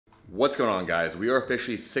What's going on, guys? We are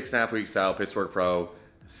officially 6.5 weeks out, Pittsburgh Pro,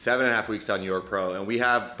 7.5 weeks out, New York Pro, and we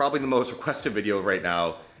have probably the most requested video right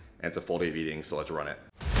now, and it's a full day of eating, so let's run it.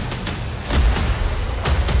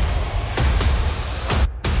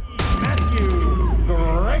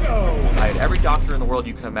 Greggo. I had every doctor in the world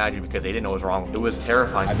you can imagine because they didn't know what was wrong. It was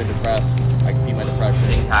terrifying. I've been depressed. I can beat my depression.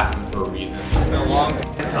 Things happen for a reason. It's been a long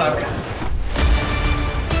time.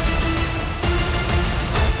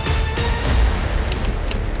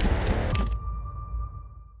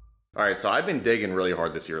 All right, so I've been digging really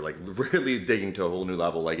hard this year, like really digging to a whole new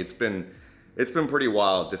level. Like it's been pretty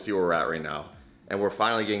wild to see where we're at right now, and we're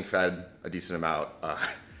finally getting fed a decent amount.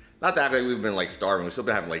 Not that like we've been like starving. We've still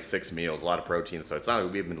been having like 6 meals, a lot of protein, so it's not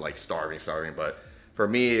like we've been like starving. But for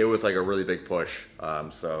me, it was like a really big push.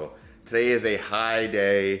 So today is a high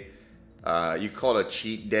day. You call it a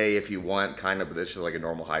cheat day if you want, kind of, but this is like a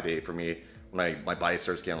normal high day for me when my body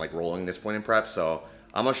starts getting like rolling this point in prep. So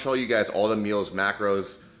I'm gonna show you guys all the meals,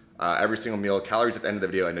 macros. Every single meal, calories at the end of the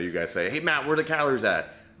video. I know you guys say, hey Matt, where are the calories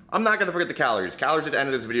at? I'm not gonna forget the calories. Calories at the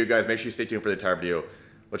end of this video, guys. Make sure you stay tuned for the entire video.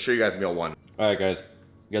 Let's show you guys meal one. All right, guys.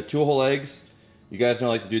 We got 2 whole eggs. You guys know I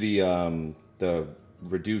like to do the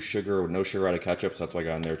reduced sugar or no sugar out of ketchup, so that's why I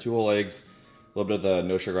got in there. 2 whole eggs, a little bit of the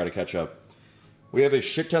no sugar out of ketchup. We have a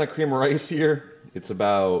shit ton of cream of rice here. It's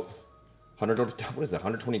about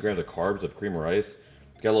 120 grams of carbs of cream of rice.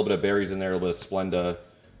 Got a little bit of berries in there, a little bit of Splenda,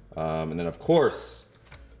 and then of course,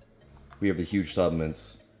 we have the huge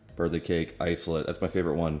supplements, birthday cake, isolate. That's my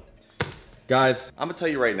favorite one. Guys, I'm gonna tell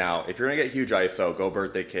you right now, if you're gonna get huge ISO, go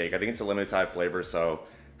birthday cake. I think it's a limited time flavor, so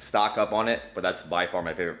stock up on it, but that's by far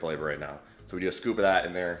my favorite flavor right now. So we do a scoop of that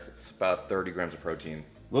in there. It's about 30 grams of protein.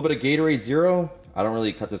 A little bit of Gatorade Zero. I don't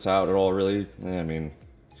really cut this out at all, really. I mean,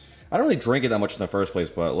 I don't really drink it that much in the first place,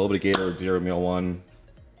 but a little bit of Gatorade Zero meal one.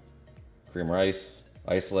 Cream rice,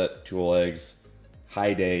 isolate, 2 whole eggs,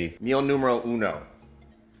 high day. Meal numero uno.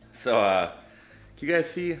 So, can you guys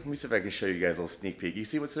see? Let me see if I can show you guys a little sneak peek. You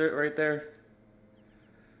see what's right there?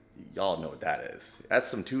 Y'all know what that is.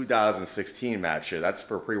 That's some 2016 Matt shit. That's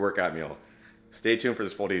for a pre-workout meal. Stay tuned for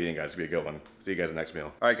this full day eating, guys. It'll be a good one. See you guys in the next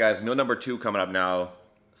meal. All right, guys, meal number 2 coming up now.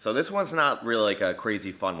 So this one's not really like a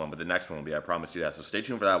crazy fun one, but the next one will be, I promise you that. So stay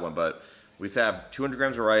tuned for that one. But we have 200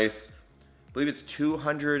 grams of rice. I believe it's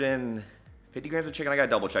 250 grams of chicken. I gotta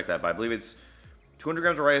double check that, but I believe it's 200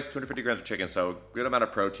 grams of rice, 250 grams of chicken, so good amount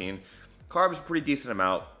of protein. Carbs, a pretty decent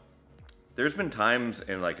amount. There's been times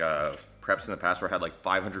in like preps in the past where I had like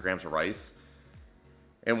 500 grams of rice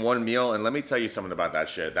in one meal, and let me tell you something about that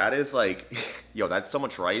shit. That is like, yo, that's so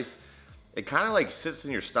much rice. It kind of like sits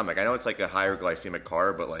in your stomach. I know it's like a higher glycemic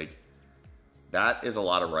carb, but like that is a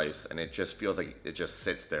lot of rice, and it just feels like it just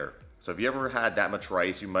sits there. So if you ever had that much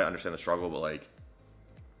rice, you might understand the struggle, but like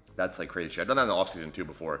that's like crazy shit. I've done that in the off season too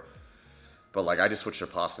before. But like I just switched to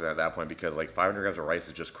pasta at that point because like 500 grams of rice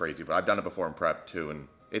is just crazy. But I've done it before in prep too, and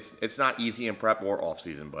it's not easy in prep or off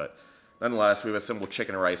season. But nonetheless, we have a simple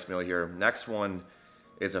chicken and rice meal here. Next one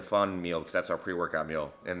is a fun meal because that's our pre-workout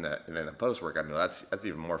meal, and then the post-workout meal. That's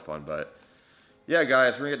even more fun. But yeah,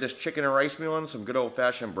 guys, we're gonna get this chicken and rice meal in, some good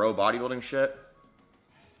old-fashioned bro bodybuilding shit.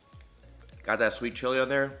 Got that sweet chili on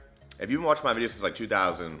there. If you've been watching my videos since like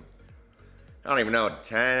 2000, I don't even know,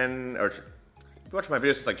 10 or. If you watch my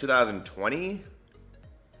videos since like 2020,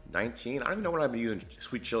 19, I don't even know when I've been using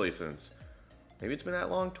sweet chili since. Maybe it's been that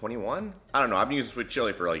long, 21? I don't know, I've been using sweet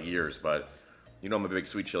chili for like years, but you know I'm a big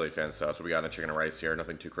sweet chili fan, so that's what we got in the chicken and rice here.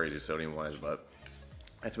 Nothing too crazy sodium-wise, but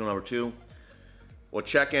that's meal number 2. We'll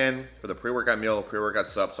check in for the pre-workout meal, pre-workout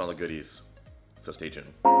subs, and all the goodies. So stay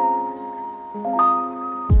tuned.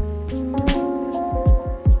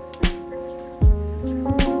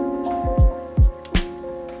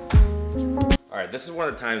 This is one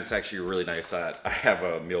of the times it's actually really nice that I have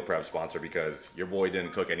a meal prep sponsor because your boy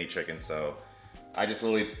didn't cook any chicken, so I just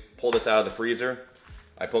literally pulled this out of the freezer.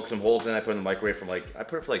 I poked some holes in, I put it in the microwave for like, I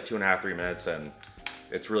put it for like 2.5, 3 minutes, and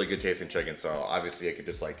it's really good tasting chicken, so obviously I could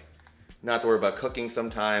just like, not have to worry about cooking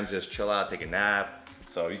sometimes, just chill out, take a nap.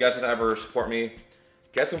 So if you guys would ever support me,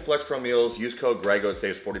 get some Flex Pro meals, use code Greggo, it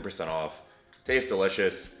saves 40% off. Tastes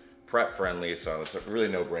delicious, prep friendly, so it's a really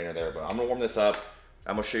no-brainer there, but I'm gonna warm this up.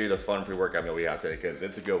 I'm gonna show you the fun pre-workout meal we have today because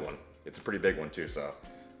it's a good one. It's a pretty big one too, so.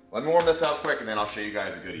 Let me warm this up quick and then I'll show you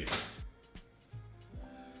guys the goodies.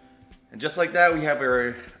 And just like that, we have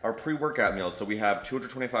our pre-workout meal. So we have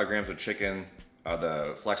 225 grams of chicken,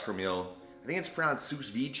 the Flex Pro meal. I think it's pronounced sous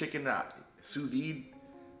vide chicken, sous vide.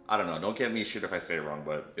 I don't know, don't get me shit if I say it wrong,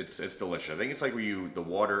 but it's delicious. I think it's like the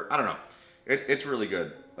water, I don't know. It's really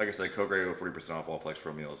good. Like I said, code Greggo 40% off all Flex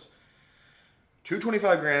Pro meals.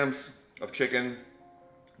 225 grams of chicken.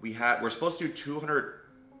 We're supposed to do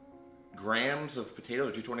grams of potatoes,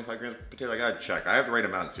 or 225 grams of potatoes. I gotta check. I have the right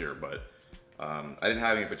amounts here, but I didn't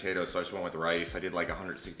have any potatoes, so I just went with rice. I did like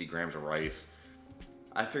 160 grams of rice.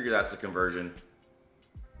 I figure that's the conversion.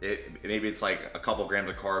 Maybe it's like a couple grams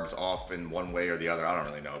of carbs off in one way or the other. I don't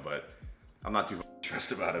really know, but I'm not too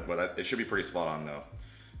stressed about it, but it should be pretty spot on though.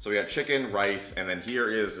 So we got chicken, rice, and then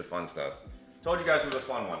here is the fun stuff. Told you guys it was a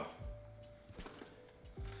fun one.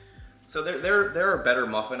 So there are better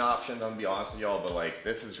muffin options, I'm gonna be honest with y'all, but like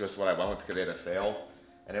this is just what I went with because they had a sale,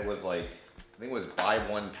 and it was like, I think it was buy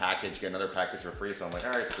one package, get another package for free, so I'm like,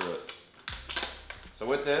 all right, screw it. So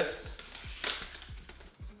with this,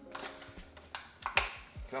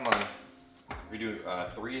 come on, we do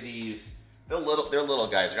 3 of these. They're little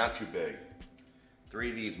guys, they're not too big. 3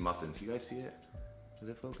 of these muffins, you guys see it? Is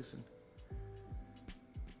it focusing?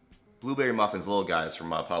 Blueberry muffins, little guys from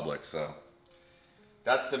Publix, so.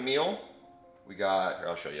 That's the meal. We got, here,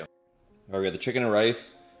 I'll show you. All right, we got the chicken and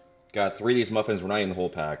rice. Got 3 of these muffins, we're not eating the whole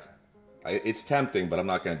pack. It's tempting, but I'm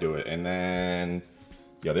not gonna do it. And then,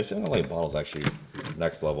 yeah, this isn't like bottles actually,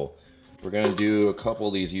 next level. We're gonna do a couple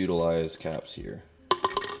of these utilized caps here.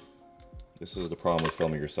 This is the problem with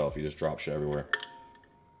filming yourself, you just drop shit everywhere.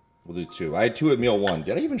 We'll do 2. I had 2 at meal 1.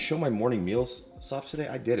 Did I even show my morning meal stops today?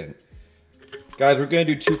 I didn't. Guys, we're gonna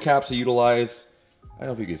do 2 caps to utilize. I don't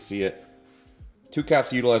know if you can see it. 2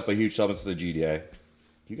 caps utilized by huge supplements to the GDA.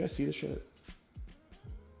 Do you guys see this shit?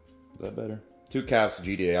 Is that better? 2 caps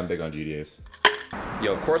GDA. I'm big on GDAs.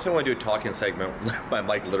 Yo, of course I want to do a talking segment. My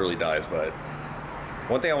mic literally dies, but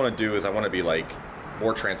one thing I want to do is I want to be like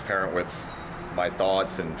more transparent with my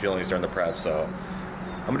thoughts and feelings during the prep. So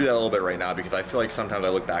I'm gonna do that a little bit right now because I feel like sometimes I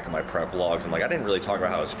look back at my prep vlogs and like I didn't really talk about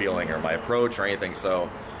how I was feeling or my approach or anything. So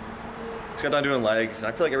just got done doing legs, and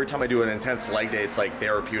I feel like every time I do an intense leg day, it's like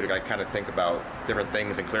therapeutic. I kind of think about different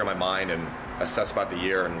things and clear my mind and assess about the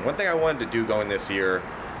year. And one thing I wanted to do going this year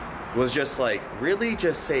was just like really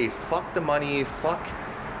just say fuck the money, fuck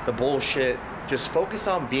the bullshit, just focus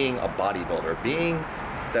on being a bodybuilder, being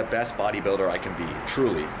the best bodybuilder I can be,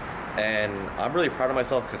 truly. And I'm really proud of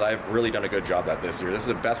myself because I've really done a good job at this year. This is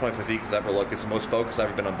the best my physique has ever looked. It's the most focused I've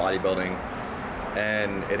ever been on bodybuilding,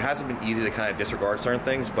 and it hasn't been easy to kind of disregard certain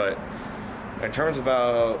things, but in terms of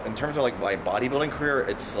like my bodybuilding career,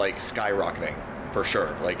 it's like skyrocketing for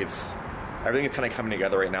sure. Like everything is kind of coming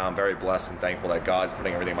together right now. I'm very blessed and thankful that God's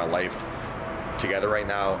putting everything in my life together right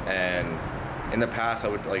now. And in the past, I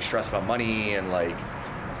would like stress about money and like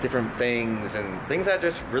different things and things that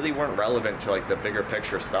just really weren't relevant to like the bigger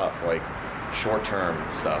picture stuff, like short-term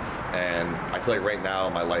stuff. And I feel like right now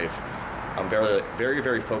in my life, I'm very, very,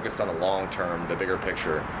 very focused on the long-term, the bigger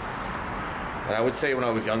picture. And I would say when I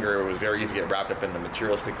was younger, it was very easy to get wrapped up in the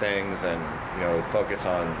materialistic things and, you know, focus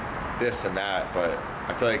on this and that. But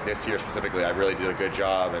I feel like this year specifically, I really did a good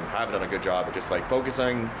job and have done a good job of just like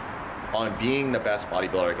focusing on being the best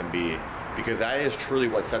bodybuilder I can be, because that is truly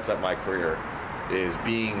what sets up my career, is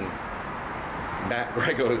being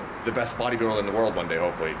Greggo, the best bodybuilder in the world one day,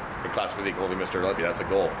 hopefully. In class physique, holy Mr. Olympia, that's the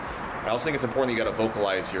goal. I also think it's important that you got to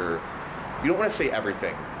vocalize you don't want to say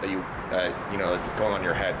everything that you know, that's going on in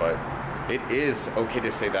your head, but it is okay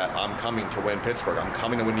to say that I'm coming to win Pittsburgh, I'm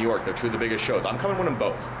coming to win New York, they're 2 of the biggest shows. I'm coming to win them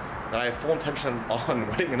both. And I have full intention on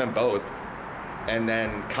winning them both, and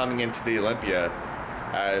then coming into the Olympia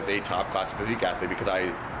as a top class physique athlete, because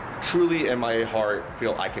I truly in my heart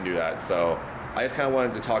feel I can do that. So I just kind of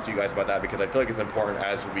wanted to talk to you guys about that, because I feel like it's important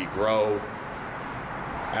as we grow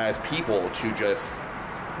as people to just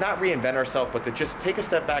not reinvent ourselves, but to just take a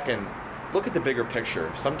step back and look at the bigger picture.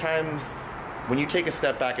 Sometimes when you take a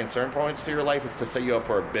step back in certain points of your life, it's to set you up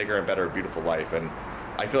for a bigger and better, beautiful life. And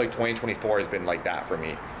I feel like 2024 has been like that for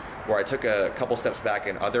me, where I took a couple steps back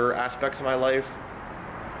in other aspects of my life.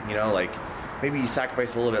 You know, like maybe you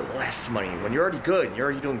sacrifice a little bit less money when you're already good and you're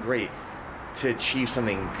already doing great, to achieve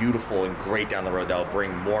something beautiful and great down the road that'll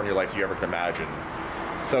bring more in your life than you ever could imagine.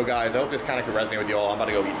 So guys, I hope this kind of could resonate with you all. I'm about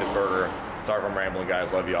to go eat this burger. Sorry if I'm rambling,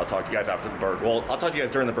 guys. Love you. I'll talk to you guys after the burger. Well, I'll talk to you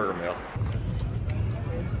guys during the burger meal.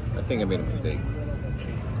 I think I made a mistake.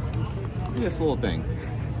 Look at this little thing.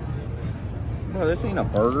 Bro, this ain't a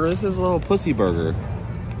burger. This is a little pussy burger.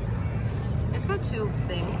 It's got 2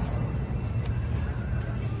 things.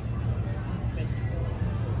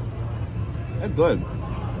 That's good.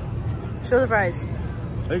 Show the fries.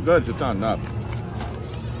 They're good, just not enough.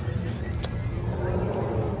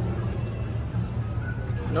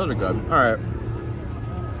 Those are good. Alright.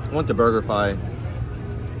 I went to BurgerFi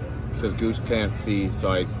because Goose can't see,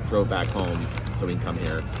 so I drove back home so we can come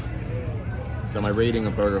here. So my rating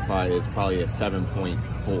of BurgerFi is probably a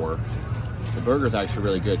 7.4. The burger's actually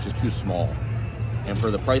really good, it's just too small. And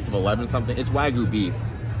for the price of 11 something, it's Wagyu beef.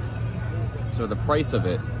 So the price of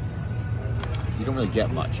it you don't really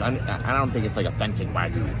get much. I don't think it's like authentic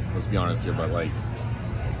Wagyu, let's be honest here, but like,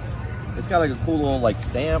 it's got like a cool little like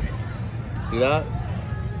stamp. See that?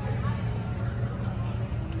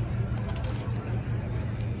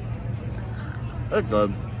 It's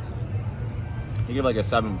good. You give like a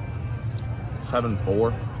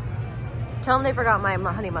 7.4. Tell them they forgot my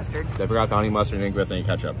honey mustard. They forgot the honey mustard and didn't give us any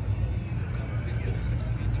ketchup.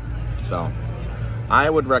 So, I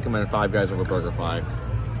would recommend Five Guys over BurgerFi.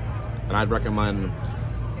 And I'd recommend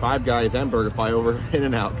Five Guys and BurgerFi over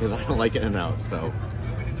In-N-Out because I don't like In-N-Out. So,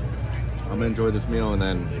 I'm going to enjoy this meal and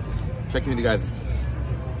then check in with you guys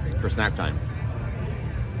for snack time.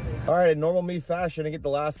 Alright, in normal me fashion, I get the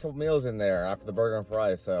last couple meals in there after the burger and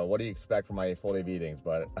fries. So, what do you expect from my full day of eatings?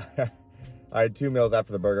 But I had 2 meals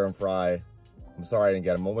after the burger and fry. I'm sorry I didn't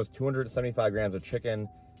get them. Almost 275 grams of chicken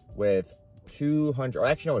with 200, or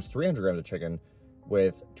actually no, it was 300 grams of chicken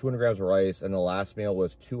with 200 grams of rice. And the last meal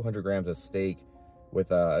was 200 grams of steak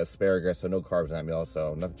with asparagus. So no carbs in that meal.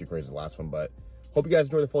 So nothing too crazy the last one. But hope you guys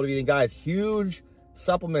enjoy the full day of eating. Guys, Huge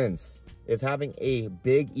Supplements is having a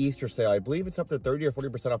big Easter sale. I believe it's up to 30 or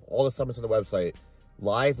 40% off all the supplements on the website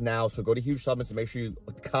live now. So go to Huge Supplements and make sure you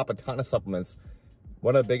cop a ton of supplements.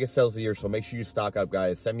 One of the biggest sales of the year, so make sure you stock up,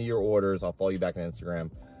 guys. Send me your orders. I'll follow you back on Instagram.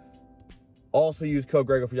 Also use code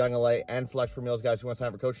Greggo for Young LA and Flex for meals, guys. Who wants to sign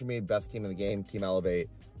up for coaching me? Best team in the game, Team Elevate.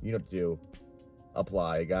 You know what to do.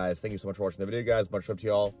 Apply, guys. Thank you so much for watching the video, guys. Much love to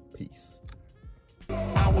y'all. Peace.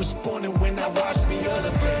 I was born when I watched me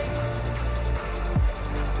elevate.